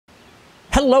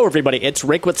Hello everybody, it's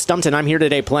Rick with Stumpt, and I'm here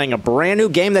today playing a brand new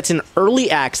game that's in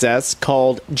early access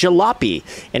called Jalopy.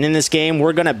 And in this game,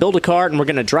 we're going to build a cart and we're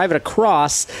going to drive it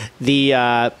across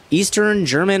the Eastern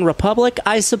German Republic,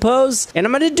 I suppose. And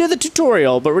I'm going to do the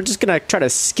tutorial, but we're just going to try to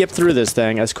skip through this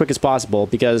thing as quick as possible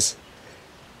because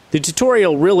the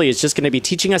tutorial really is just going to be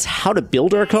teaching us how to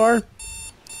build our car.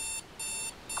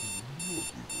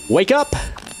 Wake up!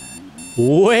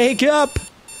 Wake up!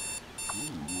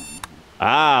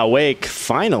 Ah, wake,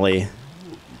 finally.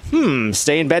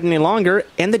 Stay in bed any longer,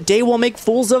 and the day will make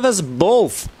fools of us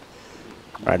both.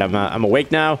 Alright, I'm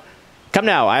awake now. Come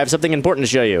now, I have something important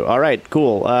to show you. Alright,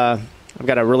 cool. I've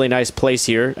got a really nice place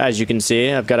here, as you can see.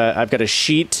 I've got a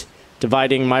sheet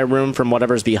dividing my room from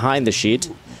whatever's behind the sheet.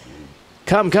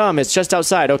 Come, it's just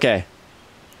outside, okay.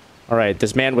 Alright,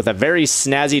 this man with a very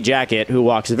snazzy jacket who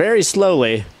walks very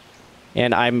slowly,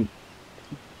 and I'm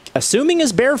assuming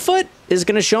is barefoot, is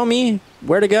going to show me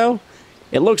where to go.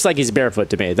 It looks like he's barefoot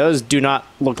to me. Those do not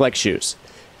look like shoes.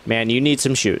 Man, you need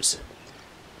some shoes.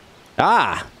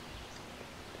 Ah!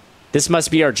 This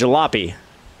must be our jalopy.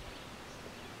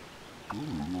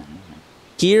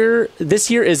 This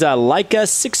here is a Leica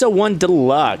 601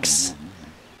 Deluxe.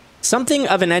 Something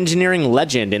of an engineering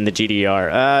legend in the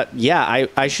GDR. Yeah,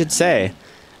 I should say.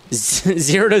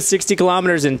 0 to 60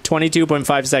 kilometers in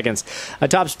 22.5 seconds, a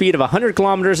top speed of 100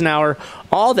 kilometers an hour,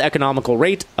 all the economical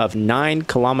rate of 9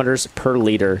 kilometers per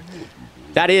liter.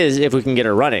 That is, if we can get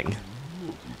her running.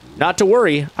 Not to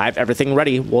worry, I have everything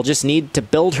ready. We'll just need to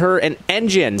build her an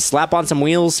engine, slap on some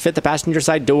wheels, fit the passenger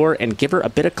side door, and give her a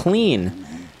bit of clean.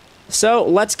 So,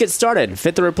 let's get started.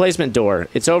 Fit the replacement door.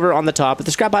 It's over on the top of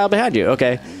the scrap pile behind you.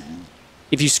 Okay.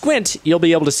 If you squint, you'll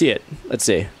be able to see it. Let's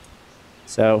see.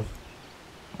 So...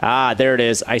 ah, there it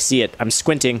is. I see it. I'm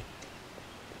squinting.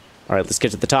 Alright, let's get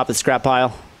to the top of the scrap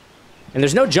pile. And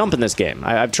there's no jump in this game.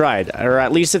 I've tried. Or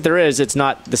at least if there is, it's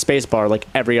not the space bar like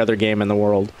every other game in the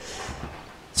world.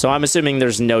 So I'm assuming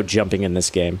there's no jumping in this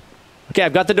game. Okay,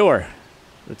 I've got the door.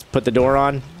 Let's put the door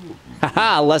on.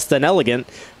 Haha, less than elegant,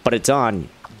 but it's on.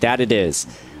 That it is.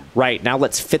 Right, now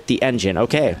let's fit the engine.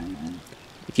 Okay.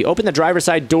 If you open the driver's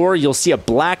side door, you'll see a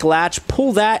black latch.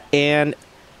 Pull that and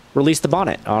release the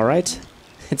bonnet. Alright.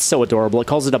 It's so adorable. It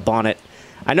calls it a bonnet.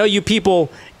 I know you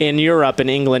people in Europe and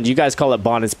England, you guys call it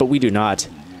bonnets, but we do not.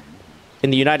 In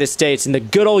the United States, in the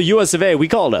good old US of A, we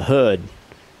call it a hood.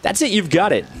 That's it. You've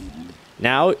got it.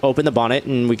 Now, open the bonnet,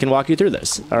 and we can walk you through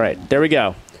this. All right. There we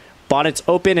go. Bonnet's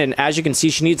open, and as you can see,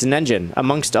 she needs an engine,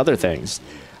 amongst other things.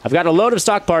 I've got a load of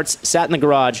stock parts sat in the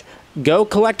garage. Go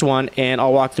collect one, and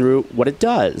I'll walk through what it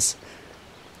does.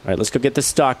 All right. Let's go get the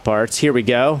stock parts. Here we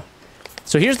go.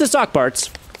 So here's the stock parts.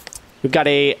 We've got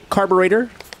a carburetor.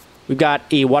 We've got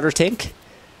a water tank.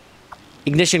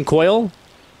 Ignition coil.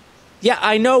 Yeah,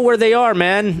 I know where they are,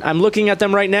 man. I'm looking at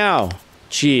them right now.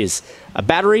 Jeez. A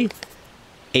battery.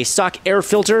 A stock air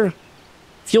filter.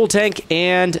 Fuel tank.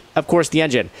 And, of course, the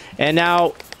engine. And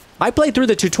now, I played through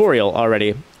the tutorial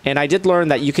already. And I did learn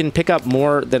that you can pick up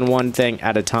more than one thing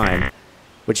at a time.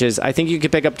 Which is, I think you can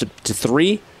pick up to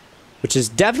 3. Which is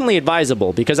definitely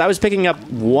advisable. Because I was picking up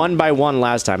one by one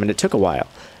last time. And it took a while.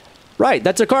 Right,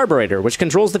 that's a carburetor, which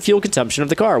controls the fuel consumption of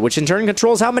the car, which in turn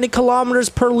controls how many kilometers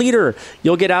per liter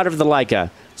you'll get out of the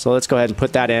Leica. So let's go ahead and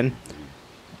put that in.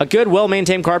 A good,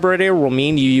 well-maintained carburetor will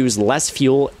mean you use less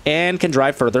fuel and can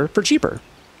drive further for cheaper.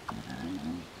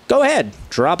 Go ahead,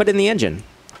 drop it in the engine.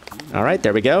 All right,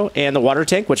 there we go. And the water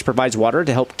tank, which provides water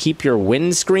to help keep your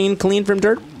windscreen clean from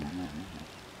dirt.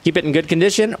 Keep it in good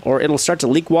condition, or it'll start to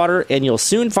leak water, and you'll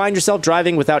soon find yourself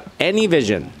driving without any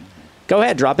vision. Go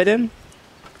ahead, drop it in.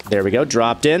 There we go,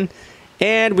 dropped in.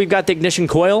 And we've got the ignition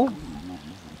coil,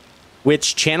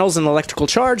 which channels an electrical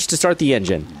charge to start the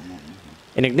engine.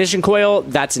 An ignition coil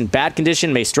that's in bad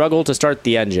condition may struggle to start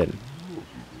the engine.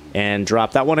 And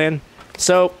drop that one in.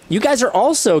 So you guys are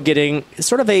also getting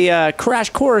sort of a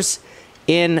crash course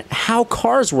in how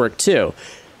cars work too.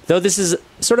 Though this is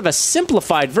sort of a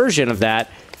simplified version of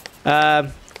that,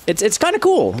 it's kind of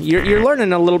cool. You're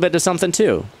learning a little bit of something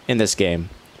too in this game.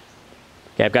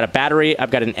 Okay, I've got a battery, I've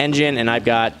got an engine, and I've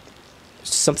got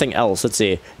something else. Let's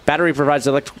see. Battery provides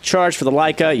electrical charge for the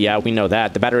Leica. Yeah, we know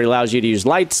that. The battery allows you to use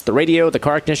lights, the radio, the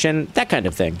car ignition, that kind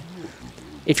of thing.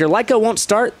 If your Leica won't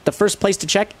start, the first place to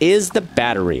check is the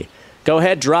battery. Go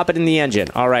ahead, drop it in the engine.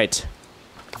 All right.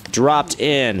 Dropped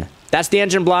in. That's the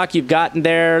engine block. You've gotten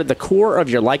there the core of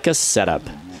your Leica setup.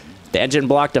 The engine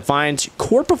block defines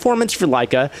core performance for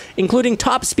Leica, including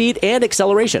top speed and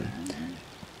acceleration.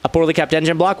 A poorly kept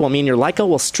engine block will mean your Leica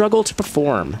will struggle to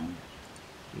perform.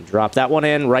 Drop that one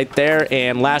in right there.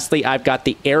 And lastly, I've got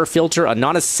the air filter, a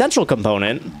non-essential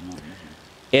component.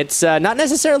 It's not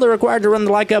necessarily required to run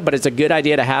the Leica, but it's a good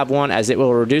idea to have one as it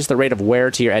will reduce the rate of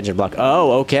wear to your engine block.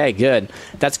 Oh, okay, good.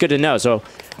 That's good to know. So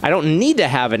I don't need to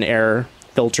have an air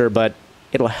filter, but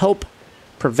it'll help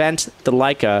prevent the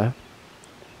Leica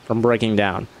from breaking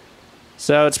down.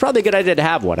 So it's probably a good idea to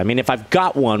have one. I mean, if I've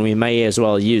got one, we may as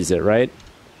well use it, right?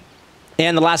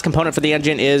 And the last component for the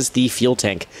engine is the fuel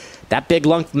tank. That big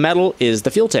lump of metal is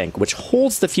the fuel tank, which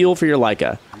holds the fuel for your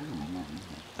Leica.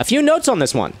 A few notes on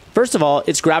this one. First of all,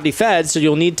 it's gravity fed, so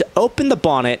you'll need to open the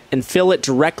bonnet and fill it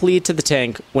directly to the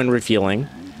tank when refueling.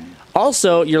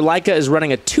 Also, your Leica is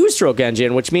running a 2-stroke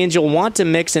engine, which means you'll want to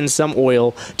mix in some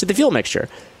oil to the fuel mixture.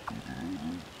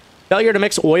 Failure to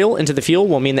mix oil into the fuel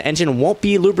will mean the engine won't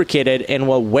be lubricated and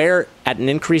will wear at an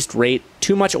increased rate.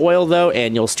 Too much oil, though,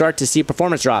 and you'll start to see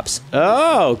performance drops.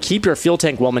 Oh, keep your fuel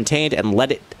tank well maintained and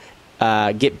let it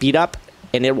get beat up,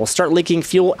 and it will start leaking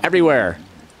fuel everywhere.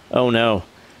 Oh, no.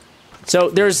 So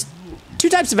there's two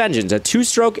types of engines, a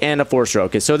 2-stroke and a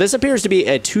 4-stroke. So this appears to be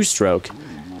a 2-stroke.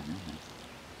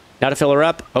 Now to fill her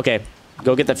up. Okay,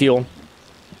 go get the fuel.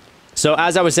 So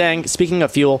as I was saying, speaking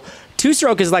of fuel,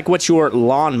 2-stroke is like what your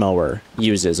lawnmower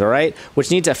uses, all right? Which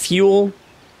needs a fuel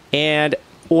and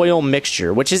oil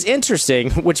mixture, which is interesting,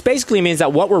 which basically means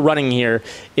that what we're running here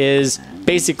is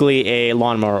basically a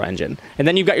lawnmower engine. And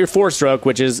then you've got your 4-stroke,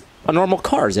 which is a normal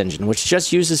car's engine, which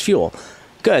just uses fuel.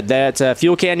 Good, that's a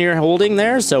fuel can you're holding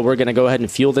there, so we're going to go ahead and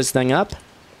fuel this thing up.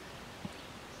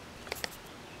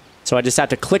 So I just have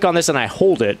to click on this and I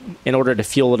hold it in order to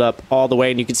fuel it up all the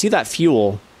way. And you can see that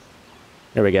fuel.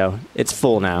 There we go. It's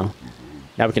full now.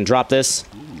 Now we can drop this.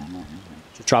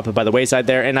 Just drop it by the wayside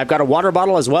there. And I've got a water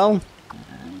bottle as well,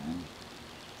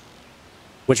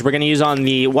 which we're going to use on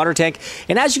the water tank.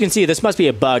 And as you can see, this must be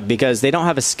a bug because they don't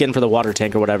have a skin for the water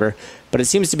tank or whatever. But it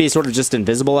seems to be sort of just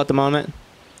invisible at the moment.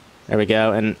 There we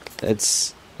go. And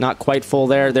it's not quite full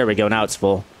there. There we go. Now it's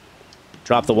full.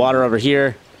 Drop the water over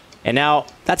here. And now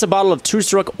that's a bottle of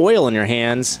 2-stroke oil in your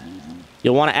hands.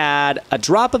 You'll want to add a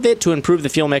drop of it to improve the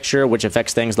fuel mixture, which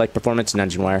affects things like performance and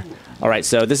engine wear. All right,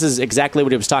 so this is exactly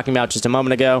what he was talking about just a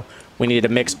moment ago. We needed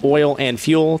to mix oil and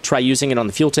fuel. Try using it on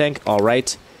the fuel tank. All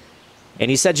right.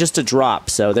 And he said just a drop,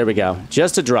 so there we go.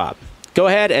 Just a drop. Go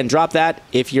ahead and drop that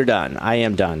if you're done. I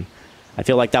am done. I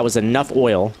feel like that was enough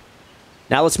oil.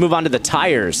 Now let's move on to the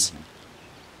tires.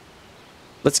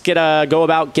 Let's go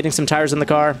about getting some tires in the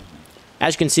car.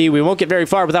 As you can see, we won't get very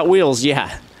far without wheels.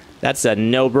 Yeah, that's a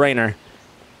no-brainer.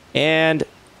 And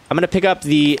I'm going to pick up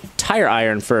the tire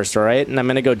iron first, all right? And I'm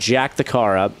going to go jack the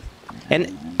car up. And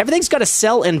everything's got a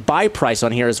sell and buy price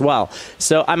on here as well.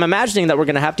 So I'm imagining that we're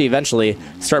going to have to eventually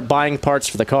start buying parts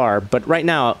for the car. But right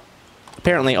now,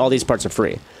 apparently all these parts are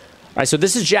free. All right, so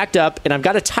this is jacked up, and I've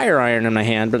got a tire iron in my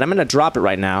hand, but I'm going to drop it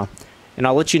right now. And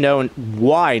I'll let you know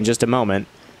why in just a moment.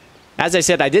 As I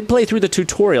said, I did play through the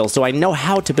tutorial, so I know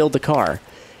how to build the car.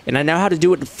 And I know how to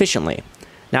do it efficiently.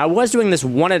 Now, I was doing this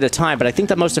one at a time, but I think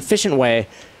the most efficient way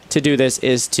to do this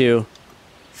is to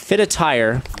fit a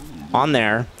tire on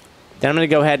there. Then I'm going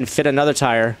to go ahead and fit another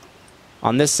tire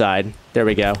on this side. There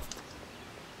we go.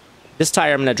 This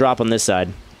tire I'm going to drop on this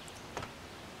side.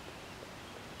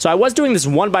 So I was doing this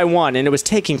one by one, and it was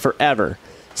taking forever.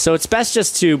 So it's best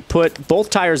just to put both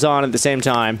tires on at the same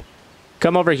time.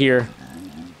 Come over here.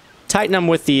 Tighten them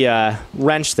with the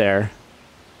wrench there.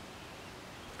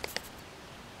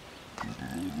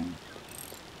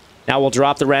 Now we'll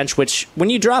drop the wrench, which when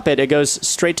you drop it, it goes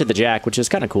straight to the jack, which is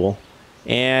kind of cool.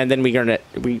 And then what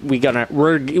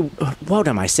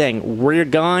am I saying? We're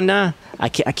gonna, I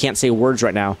can't say words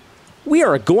right now. We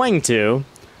are going to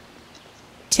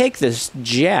take this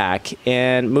jack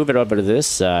and move it over to this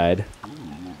side.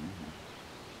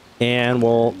 And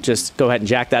we'll just go ahead and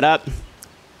jack that up.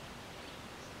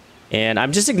 And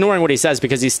I'm just ignoring what he says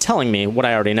because he's telling me what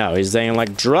I already know. He's saying,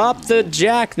 like, drop the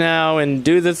jack now and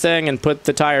do the thing and put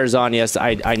the tires on. Yes,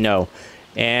 I know.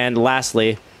 And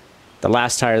lastly, the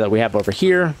last tire that we have over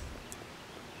here,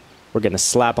 we're going to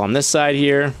slap on this side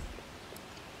here.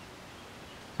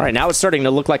 All right, now it's starting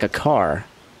to look like a car.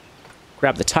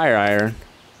 Grab the tire iron.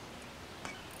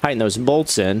 Tighten those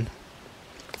bolts in.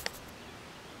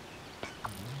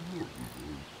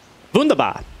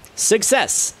 Wunderbar.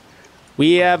 Success.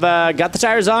 We have got the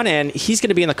tires on, and he's going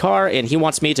to be in the car, and he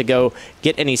wants me to go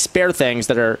get any spare things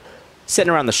that are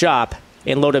sitting around the shop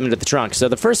and load them into the trunk. So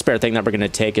the first spare thing that we're going to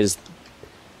take is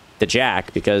the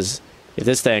jack, because if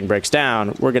this thing breaks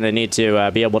down, we're going to need to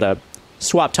be able to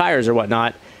swap tires or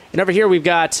whatnot. And over here we've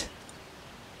got,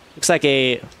 looks like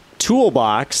a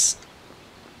toolbox.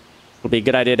 It'll be a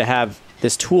good idea to have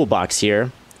this toolbox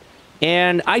here.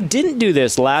 And I didn't do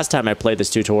this last time I played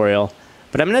this tutorial,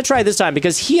 but I'm going to try this time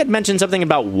because he had mentioned something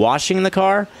about washing the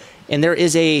car, And there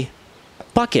is a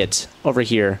bucket over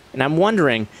here. And I'm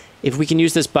wondering if we can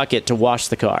use this bucket to wash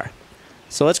the car.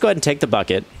 So let's go ahead and take the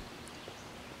bucket.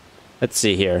 Let's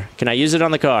see here. Can I use it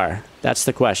on the car? That's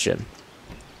the question.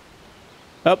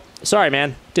 Oh, sorry,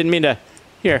 man. Didn't mean to.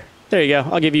 Here, there you go.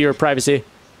 I'll give you your privacy.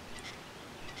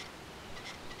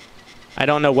 I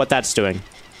don't know what that's doing.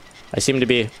 I seem to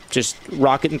be just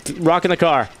rocking the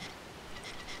car.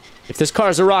 If this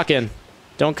car's a rockin',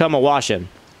 don't come a washin'.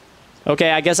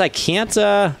 Okay, I guess I can't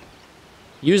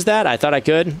use that. I thought I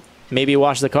could maybe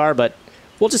wash the car, but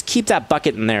we'll just keep that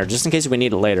bucket in there just in case we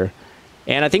need it later.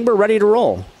 And I think we're ready to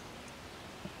roll.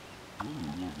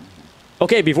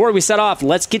 Okay, before we set off,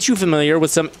 let's get you familiar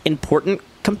with some important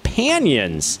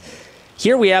companions.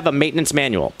 Here we have a maintenance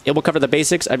manual. It will cover the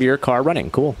basics of your car running.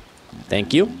 Cool.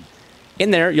 Thank you. In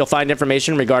there, you'll find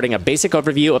information regarding a basic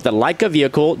overview of the Leica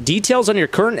vehicle, details on your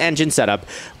current engine setup,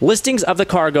 listings of the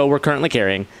cargo we're currently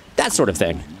carrying, that sort of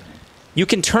thing. You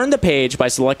can turn the page by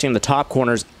selecting the top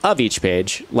corners of each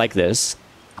page, like this.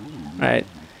 All right.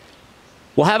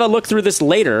 We'll have a look through this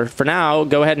later. For now,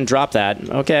 go ahead and drop that.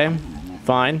 Okay,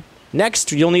 fine.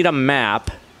 Next, you'll need a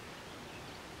map.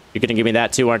 You're going to give me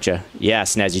that too, aren't you? Yeah,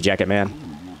 Snazzy Jacket Man.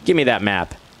 Give me that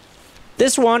map.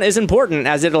 This one is important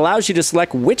as it allows you to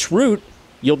select which route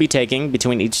you'll be taking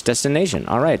between each destination.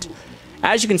 All right.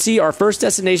 As you can see, our first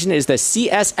destination is the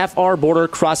CSFR border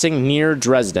crossing near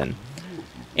Dresden.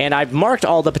 And I've marked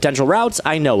all the potential routes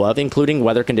I know of, including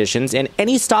weather conditions and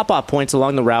any stop-off points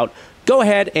along the route. Go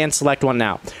ahead and select one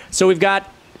now. So we've got...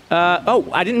 oh,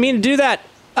 I didn't mean to do that.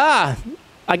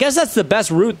 I guess that's the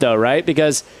best route, though, right?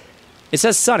 Because it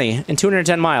says sunny and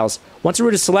 210 miles. Once a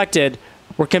route is selected,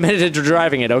 we're committed to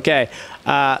driving it. Okay.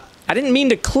 I didn't mean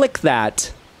to click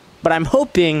that, but I'm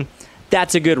hoping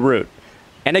that's a good route.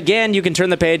 And again, you can turn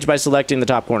the page by selecting the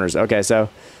top corners. Okay, so...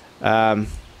 can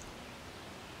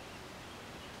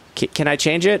I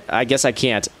change it? I guess I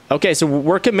can't. Okay, so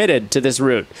we're committed to this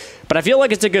route. But I feel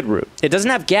like it's a good route. It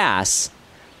doesn't have gas,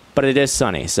 but it is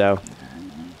sunny, so...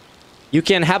 You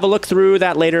can have a look through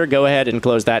that later. Go ahead and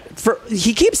close that.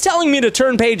 He keeps telling me to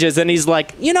turn pages, and he's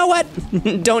like, you know what?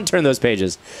 Don't turn those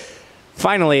pages.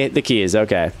 Finally, the keys.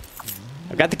 Okay.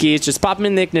 I've got the keys. Just pop them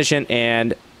in the ignition,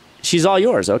 and she's all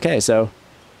yours. Okay, so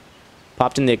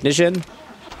popped in the ignition.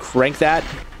 Crank that.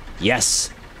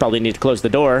 Yes. Probably need to close the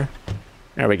door.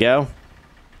 There we go.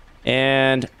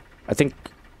 And I think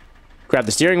grab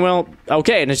the steering wheel.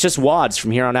 Okay, and it's just WADs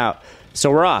from here on out.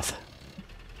 So we're off.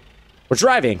 We're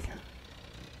driving.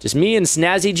 Just me and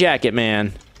Snazzy Jacket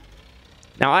Man.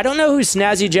 Now, I don't know who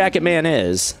Snazzy Jacket Man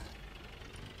is.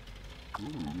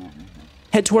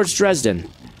 Head towards Dresden.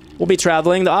 We'll be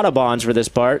traveling the Autobahns for this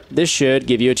part. This should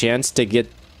give you a chance to get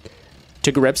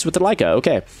to grips with the Leica.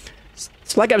 Okay.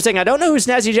 So like I was saying, I don't know who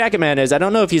Snazzy Jacket Man is. I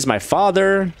don't know if he's my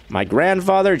father, my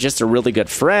grandfather, just a really good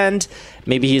friend.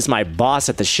 Maybe he's my boss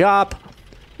at the shop.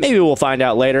 Maybe we'll find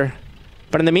out later.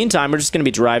 But in the meantime, we're just going to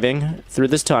be driving through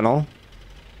this tunnel.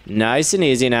 Nice and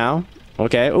easy now.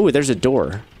 Okay. Oh, there's a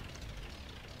door.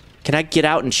 Can I get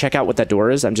out and check out what that door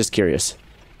is? I'm just curious.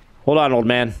 Hold on, old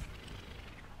man.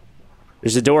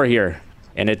 There's a door here.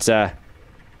 And it's got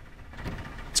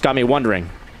me wondering.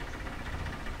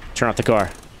 Turn off the car.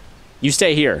 You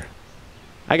stay here.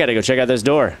 I gotta go check out this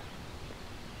door.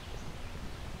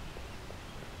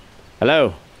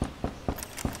 Hello?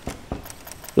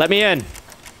 Let me in.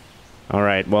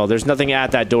 Alright, well, there's nothing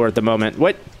at that door at the moment.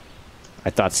 What? I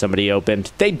thought somebody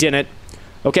opened. They didn't.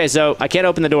 Okay, so I can't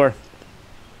open the door.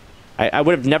 I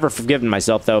would have never forgiven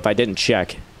myself, though, if I didn't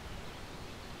check.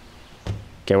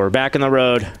 Okay, we're back on the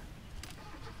road.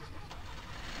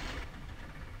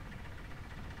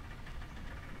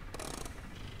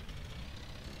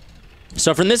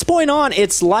 So from this point on,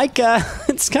 it's like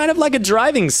it's kind of like a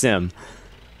driving sim.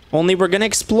 Only we're going to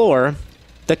explore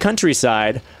the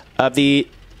countryside of the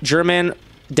German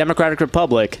Democratic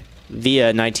Republic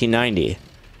via 1990.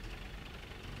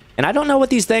 And I don't know what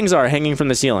these things are hanging from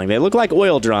the ceiling. They look like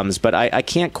oil drums, but I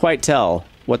can't quite tell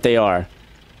what they are.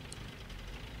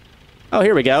 Oh,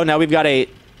 here we go. Now we've got a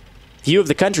view of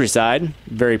the countryside.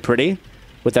 Very pretty.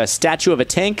 With a statue of a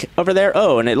tank over there.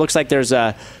 Oh, and it looks like there's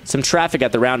some traffic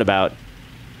at the roundabout.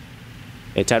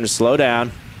 Okay, time to slow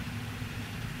down.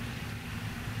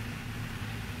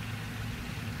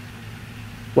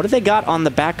 What have they got on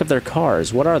the back of their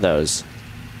cars? What are those?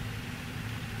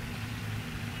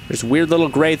 There's weird little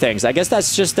gray things. I guess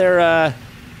that's just their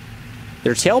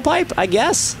tailpipe, I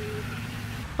guess?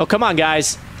 Oh, come on,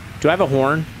 guys. Do I have a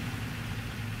horn?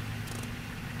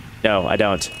 No, I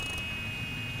don't.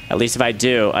 At least if I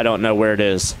do, I don't know where it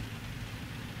is.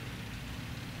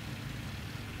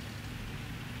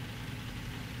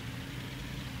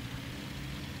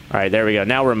 All right, there we go.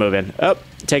 Now we're moving. Oh,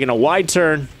 taking a wide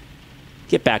turn.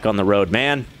 Get back on the road,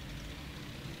 man.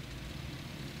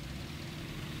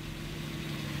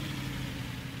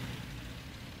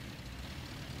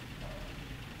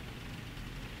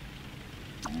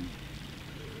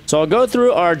 So I'll go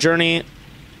through our journey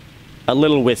a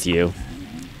little with you.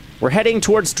 We're heading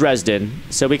towards Dresden,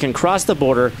 so we can cross the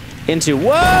border into...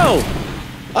 Whoa!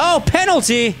 Oh,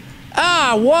 penalty!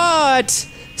 Ah, what?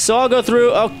 So I'll go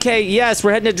through... Okay, yes,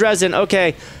 we're heading to Dresden.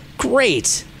 Okay,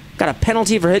 great. Got a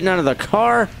penalty for hitting out of the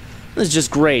car. This is just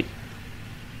great.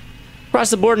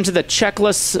 Cross the border into the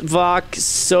Czechoslovak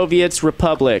Soviet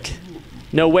Republic.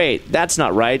 No, wait, that's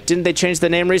not right. Didn't they change the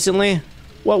name recently?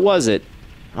 What was it?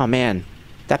 Oh, man.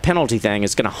 That penalty thing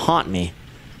is going to haunt me.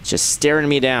 It's just staring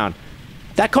me down.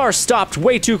 That car stopped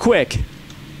way too quick.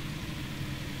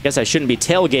 Guess I shouldn't be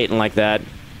tailgating like that.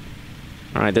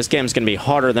 Alright, this game's going to be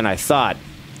harder than I thought.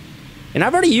 And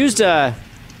I've already used a...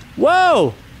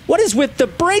 Whoa! What is with the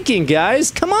braking,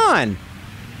 guys? Come on!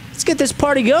 Let's get this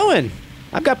party going.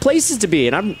 I've got places to be,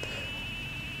 and I'm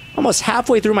almost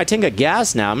halfway through my tank of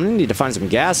gas now. I'm going to need to find some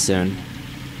gas soon.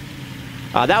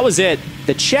 That was it.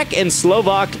 The Czech and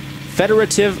Slovak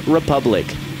Federative Republic.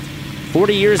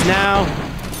 40 years now.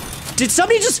 Did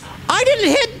somebody just... I didn't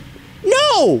hit...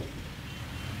 No!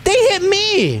 They hit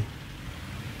me!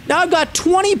 Now I've got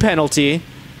 20 penalty.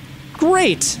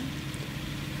 Great.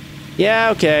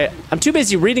 Yeah, okay. I'm too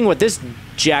busy reading what this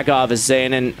jack-off is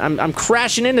saying, and I'm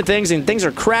crashing into things, and things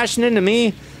are crashing into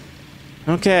me.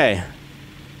 Okay.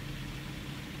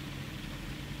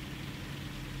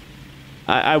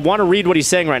 I want to read what he's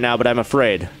saying right now, but I'm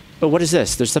afraid. Oh, what is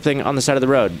this? There's something on the side of the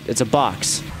road. It's a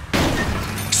box.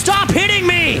 Stop hitting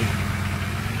me!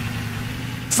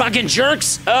 Fucking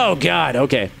jerks! Oh, God.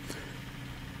 Okay.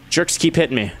 Jerks keep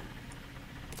hitting me.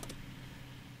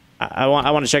 I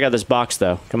want to check out this box,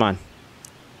 though. Come on.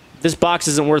 If this box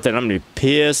isn't worth it, I'm going to be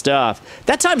pissed off.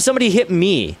 That time somebody hit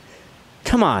me.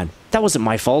 Come on. That wasn't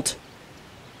my fault.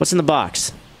 What's in the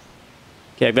box?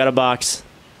 Okay, I've got a box.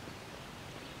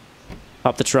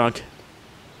 Pop the trunk.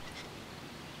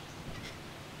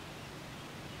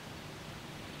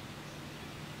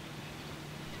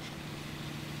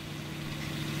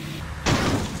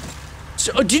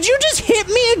 So, did you just hit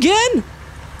me again?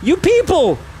 You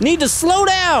people need to slow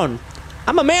down.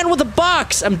 I'm a man with a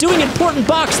box. I'm doing important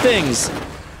box things.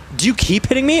 Do you keep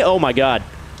hitting me? Oh my God.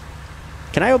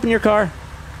 Can I open your car?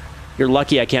 You're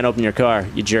lucky I can't open your car,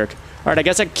 you jerk. All right, I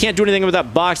guess I can't do anything with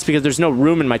that box because there's no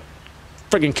room in my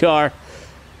friggin' car.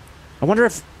 I wonder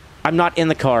if I'm not in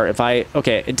the car. If I...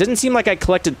 Okay, it didn't seem like I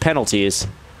collected penalties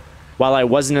while I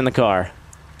wasn't in the car.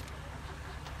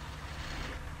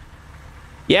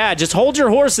 Yeah, just hold your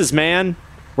horses, man.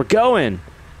 We're going.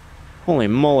 Holy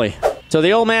moly. So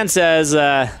the old man says,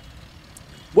 whoa,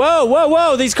 whoa,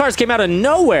 whoa, these cars came out of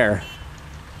nowhere.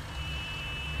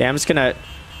 Yeah, I'm just gonna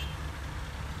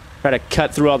try to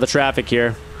cut through all the traffic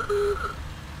here.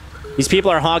 These people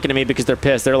are honking at me because they're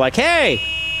pissed. They're like, hey,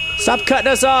 stop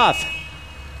cutting us off.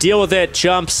 Deal with it,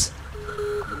 chumps.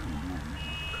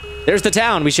 There's the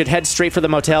town. We should head straight for the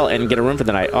motel and get a room for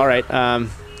the night. All right,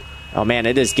 oh man,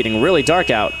 it is getting really dark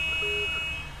out.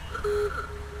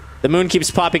 The moon keeps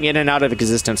popping in and out of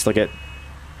existence. Look at...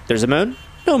 There's a moon?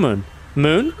 No moon.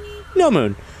 Moon? No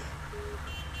moon.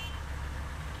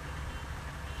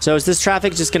 So is this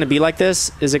traffic just going to be like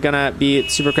this? Is it going to be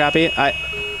super crappy?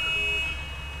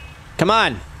 Come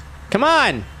on. Come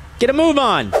on. Get a move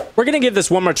on. We're going to give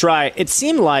this one more try. It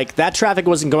seemed like that traffic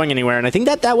wasn't going anywhere, and I think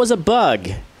that was a bug.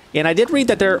 And I did read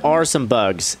that there are some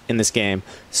bugs in this game.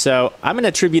 So I'm going to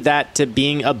attribute that to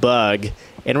being a bug,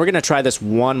 and we're going to try this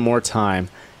one more time.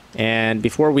 And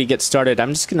before we get started, I'm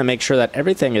just going to make sure that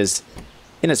everything is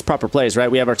in its proper place, right?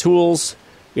 We have our tools,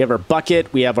 we have our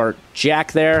bucket, we have our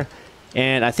jack there,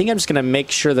 and I think I'm just going to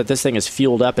make sure that this thing is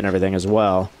fueled up and everything as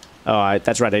well. Oh,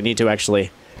 that's right, I need to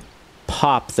actually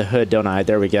pop the hood, don't I?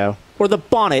 There we go. Or the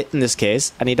bonnet, in this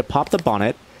case. I need to pop the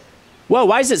bonnet. Whoa,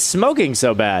 why is it smoking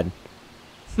so bad?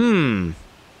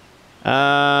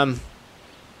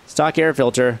 Stock air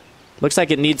filter. Looks like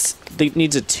it needs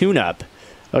a tune-up.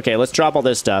 Okay, let's drop all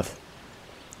this stuff.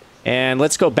 And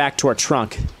let's go back to our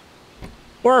trunk.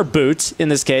 Or our boot, in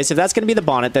this case. If that's going to be the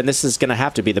bonnet, then this is going to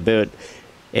have to be the boot.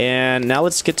 And now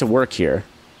let's get to work here.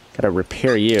 Gotta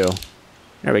repair you.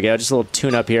 There we go, just a little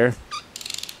tune-up here.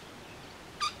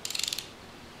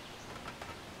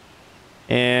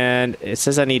 And it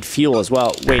says I need fuel as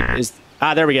well. Wait,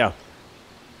 there we go.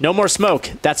 No more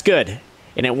smoke. That's good.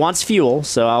 And it wants fuel,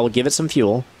 so I'll give it some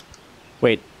fuel.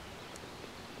 Wait.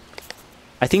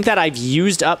 I think that I've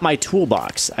used up my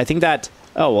toolbox. I think that...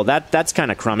 Oh, well, that's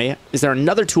kind of crummy. Is there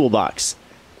another toolbox?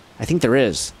 I think there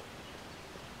is.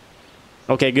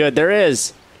 Okay, good. There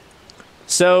is.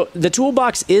 So the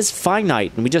toolbox is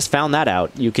finite, and we just found that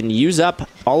out. You can use up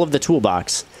all of the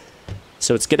toolbox.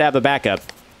 So it's good to have a backup.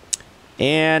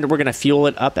 And we're going to fuel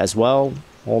it up as well.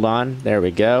 Hold on. There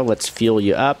we go. Let's fuel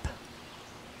you up.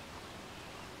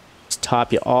 Let's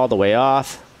top you all the way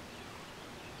off.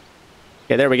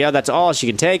 Okay, there we go. That's all she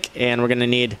can take. And we're going to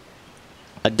need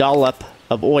a dollop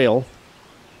of oil.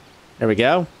 There we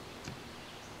go.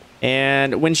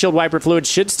 And windshield wiper fluid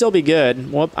should still be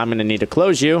good. Whoop, I'm going to need to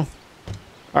close you. All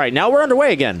right, now we're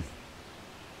underway again.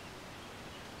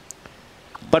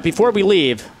 But before we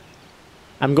leave,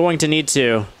 I'm going to need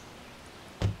to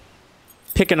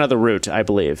pick another route, I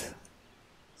believe.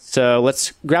 So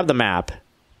let's grab the map.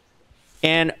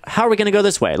 And how are we going to go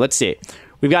this way? Let's see.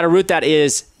 We've got a route that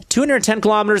is 210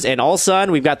 kilometers and all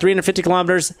sun. We've got 350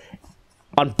 kilometers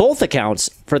on both accounts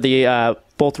for the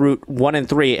both route 1 and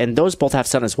 3, and those both have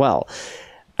sun as well.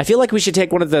 I feel like we should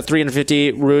take one of the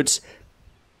 350 routes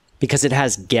because it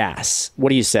has gas. What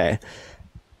do you say?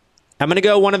 I'm going to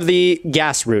go one of the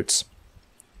gas routes.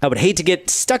 I would hate to get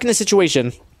stuck in a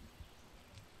situation.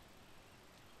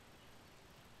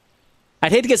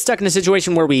 I'd hate to get stuck in a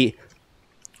situation where we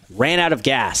ran out of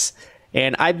gas.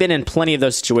 And I've been in plenty of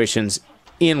those situations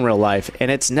in real life, and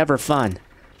it's never fun.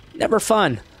 Never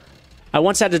fun. I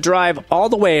once had to drive all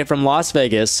the way from Las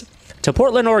Vegas to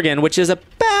Portland, Oregon, which is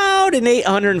about an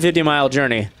 850-mile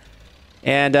journey.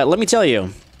 And let me tell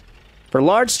you, for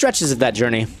large stretches of that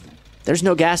journey, there's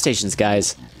no gas stations,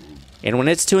 guys. And when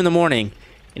it's 2 in the morning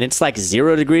and it's like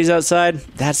 0 degrees outside,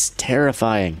 that's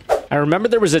terrifying. I remember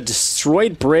there was a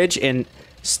destroyed bridge in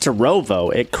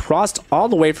Starovo. It crossed all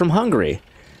the way from Hungary,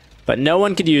 but no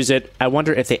one could use it. I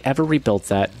wonder if they ever rebuilt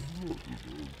that.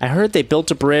 I heard they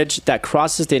built a bridge that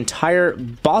crosses the entire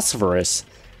Bosphorus.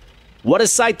 What a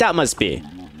sight that must be.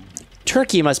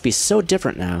 Turkey must be so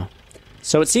different now.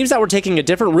 So it seems that we're taking a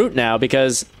different route now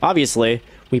because, obviously,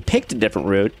 we picked a different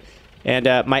route. And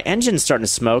my engine's starting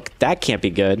to smoke. That can't be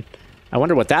good. I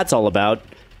wonder what that's all about.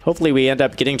 Hopefully we end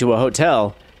up getting to a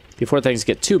hotel before things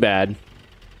get too bad.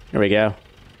 There we go.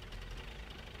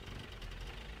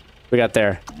 We got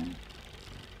there.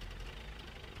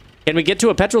 Can we get to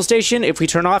a petrol station if we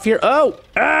turn off here? Oh!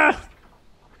 Ah!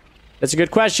 That's a good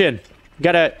question. You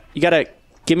gotta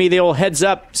give me the old heads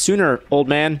up sooner, old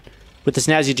man, with the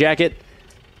snazzy jacket.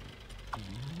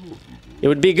 It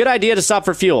would be a good idea to stop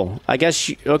for fuel. I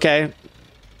guess, okay.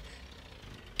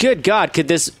 Good God, could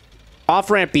this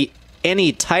off-ramp be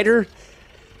any tighter?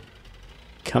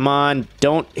 Come on,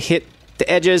 don't hit the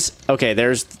edges. Okay,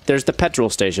 there's the petrol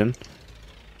station.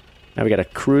 Now we gotta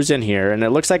cruise in here, and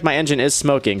it looks like my engine is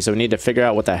smoking, so we need to figure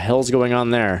out what the hell's going on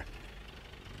there.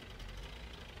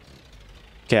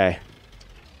 Okay.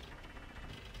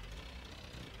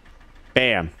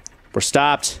 Bam. We're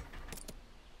stopped.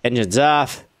 Engine's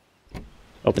off.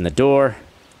 Open the door.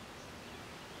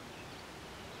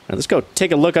 Now let's go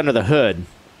take a look under the hood.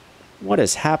 What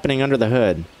is happening under the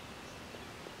hood?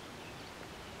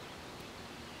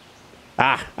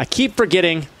 Ah, I keep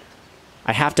forgetting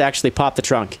I have to actually pop the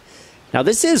trunk. Now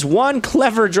this is one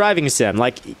clever driving sim.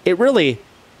 Like, it really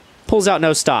pulls out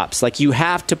no stops. Like, you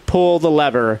have to pull the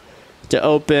lever to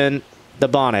open the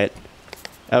bonnet.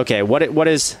 Okay, what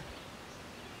is...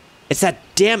 It's that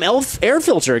damn air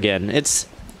filter again.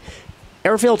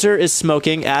 Air filter is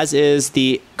smoking, as is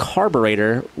the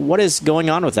carburetor. What is going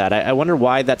on with that? I wonder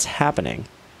why that's happening.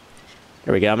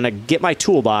 There we go. I'm going to get my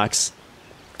toolbox.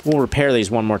 We'll repair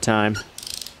these one more time.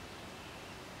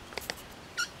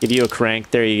 Give you a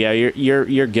crank. There you go.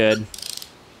 You're good.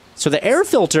 So the air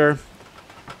filter,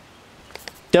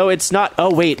 though it's not...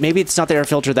 Oh, wait. Maybe it's not the air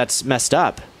filter that's messed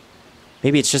up.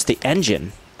 Maybe it's just the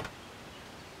engine.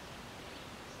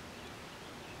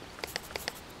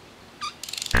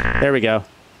 There we go.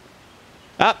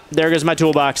 Ah, there goes my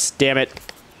toolbox. Damn it.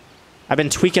 I've been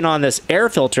tweaking on this air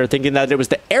filter, thinking that it was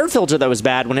the air filter that was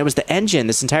bad when it was the engine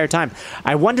this entire time.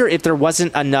 I wonder if there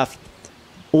wasn't enough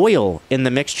oil in the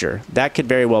mixture. That could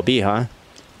very well be, huh?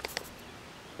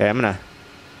 Okay, I'm gonna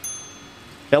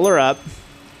fill her up.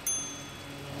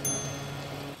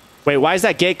 Wait, why is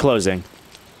that gate closing?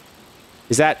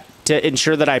 Is that to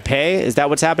ensure that I pay? Is that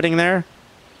what's happening there?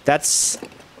 That's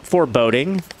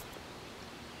foreboding.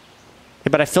 Yeah,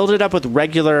 but I filled it up with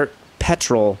regular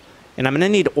petrol, and I'm going to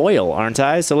need oil, aren't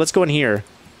I? So let's go in here,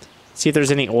 see if there's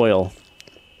any oil.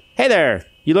 Hey there!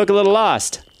 You look a little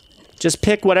lost. Just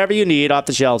pick whatever you need off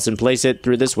the shelves and place it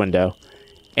through this window.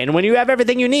 And when you have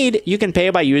everything you need, you can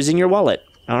pay by using your wallet.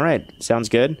 All right, sounds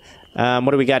good. What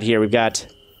do we got here? We've got...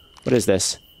 What is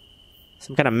this?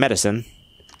 Some kind of medicine.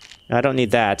 I don't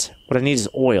need that. What I need is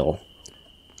oil.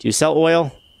 Do you sell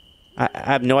oil? I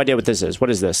have no idea what this is. What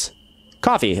is this?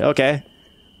 Coffee, okay.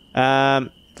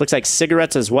 Looks like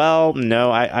cigarettes as well.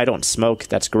 No, I don't smoke.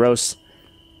 That's gross.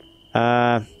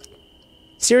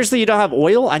 Seriously, you don't have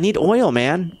oil? I need oil,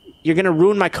 man. You're gonna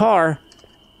ruin my car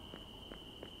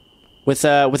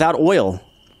without oil.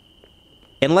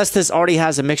 Unless this already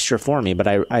has a mixture for me, but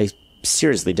I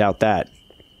seriously doubt that.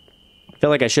 I feel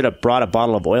like I should have brought a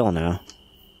bottle of oil now.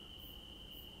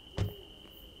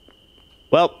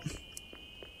 Well,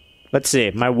 let's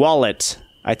see. My wallet.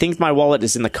 I think my wallet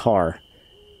is in the car.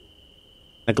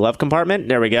 A glove compartment?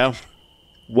 There we go.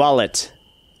 Wallet.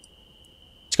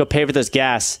 Let's go pay for this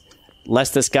gas.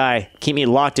 Lest this guy keep me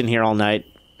locked in here all night.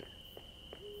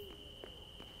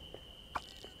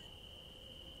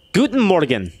 Guten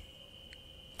Morgen.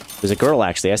 It was a girl,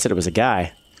 actually. I said it was a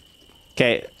guy.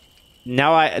 Okay.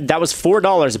 Now that was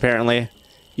 $4, apparently.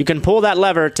 You can pull that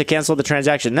lever to cancel the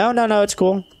transaction. No, it's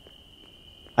cool.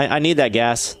 I need that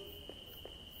gas.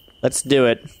 Let's do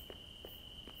it.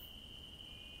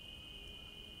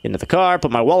 Into the car,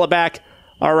 put my wallet back.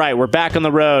 All right, we're back on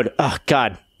the road. Oh,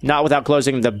 God. Not without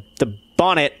closing the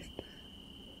bonnet.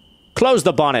 Close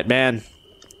the bonnet, man.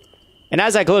 And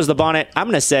as I close the bonnet, I'm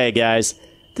going to say, guys,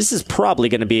 this is probably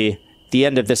going to be the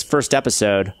end of this first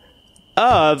episode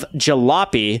of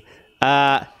Jalopy.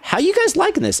 How you guys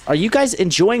liking this? Are you guys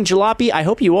enjoying Jalopy? I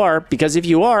hope you are, because if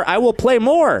you are, I will play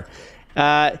more.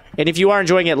 And if you are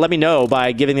enjoying it, let me know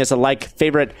by giving this a like,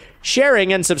 favorite,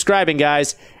 sharing, and subscribing,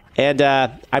 guys. And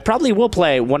I probably will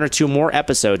play 1 or 2 more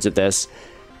episodes of this.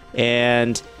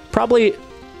 And probably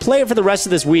play it for the rest of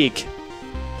this week.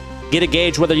 Get a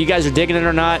gauge whether you guys are digging it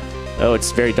or not. Oh,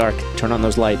 it's very dark. Turn on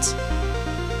those lights.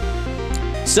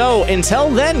 So, until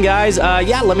then, guys,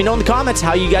 yeah, let me know in the comments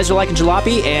how you guys are liking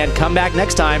Jalopy. And come back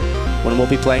next time when we'll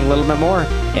be playing a little bit more.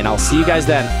 And I'll see you guys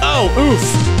then. Oh,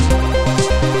 oof!